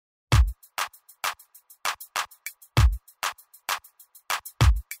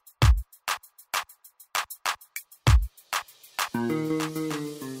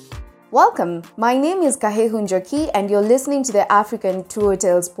Welcome. My name is Kahihu Njoki and you're listening to the African Tour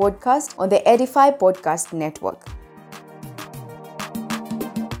Tales podcast on the Edify Podcast Network.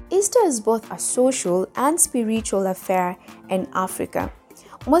 Easter is both a social and spiritual affair in Africa.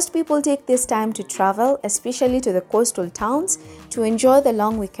 Most people take this time to travel, especially to the coastal towns, to enjoy the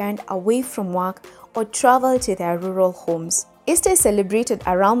long weekend away from work or travel to their rural homes. Easter is celebrated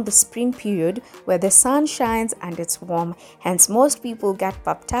around the spring period where the sun shines and it's warm, hence most people get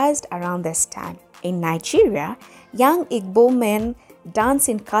baptized around this time. In Nigeria, young Igbo men dance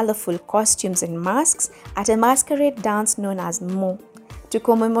in colorful costumes and masks at a masquerade dance known as Mo to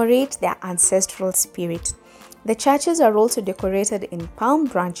commemorate their ancestral spirit. The churches are also decorated in palm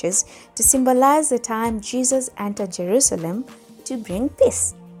branches to symbolize the time Jesus entered Jerusalem to bring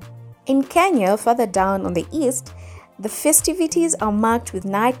peace. In Kenya, further down on the east, the festivities are marked with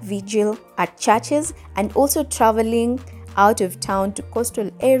night vigil at churches and also traveling out of town to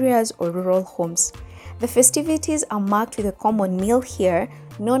coastal areas or rural homes. The festivities are marked with a common meal here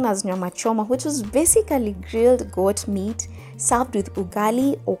known as nyama choma, which is basically grilled goat meat served with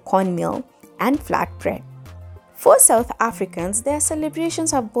ugali or cornmeal and flatbread. For South Africans, their celebrations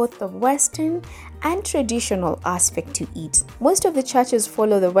have both the Western and traditional aspect to it. Most of the churches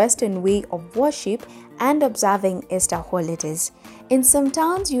follow the Western way of worship and observing Easter holidays. In some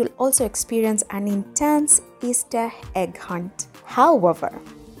towns, you'll also experience an intense Easter egg hunt. However,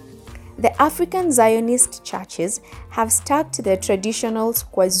 the African Zionist churches have stuck to their traditional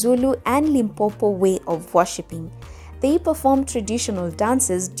KwaZulu and Limpopo way of worshiping. They perform traditional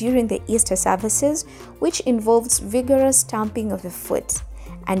dances during the Easter services, which involves vigorous stamping of the foot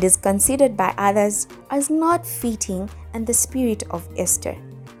and is considered by others as not fitting in the spirit of Easter.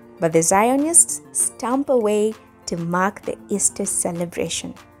 But the Zionists stamp away to mark the Easter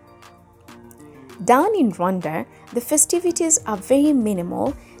celebration. Down in Rwanda, the festivities are very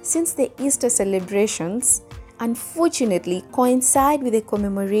minimal since the Easter celebrations unfortunately coincide with the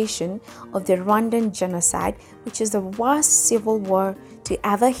commemoration of the Rwandan genocide, which is the worst civil war to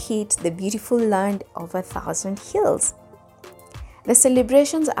ever hit the beautiful land of 1,000 hills. The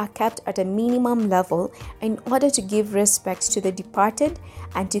celebrations are kept at a minimum level in order to give respect to the departed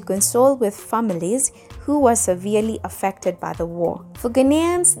and to console with families who were severely affected by the war. For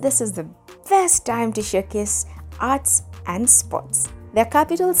Ghanaians, this is the best time to showcase arts and sports. The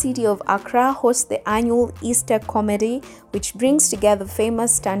capital city of Accra hosts the annual Easter Comedy, which brings together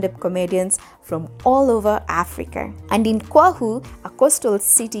famous stand-up comedians from all over Africa. And in Kahihu, a coastal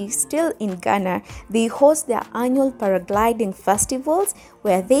city still in Ghana, they host their annual paragliding festivals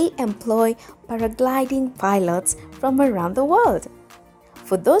where they employ paragliding pilots from around the world.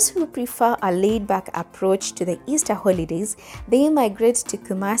 For those who prefer a laid-back approach to the Easter holidays, they migrate to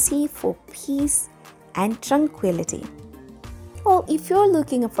Kumasi for peace and tranquility. Well, if you're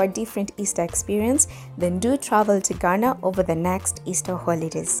looking for a different Easter experience, then do travel to Ghana over the next Easter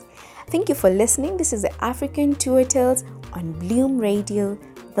holidays. Thank you for listening. This is the African Tour Tales on Bloom Radio,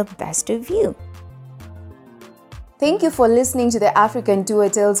 the best of you. Thank you for listening to the African Tour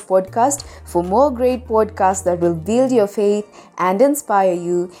Tales podcast. For more great podcasts that will build your faith and inspire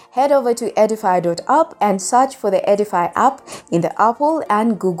you, head over to edify.app and search for the Edify app in the Apple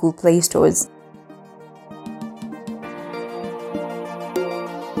and Google Play stores.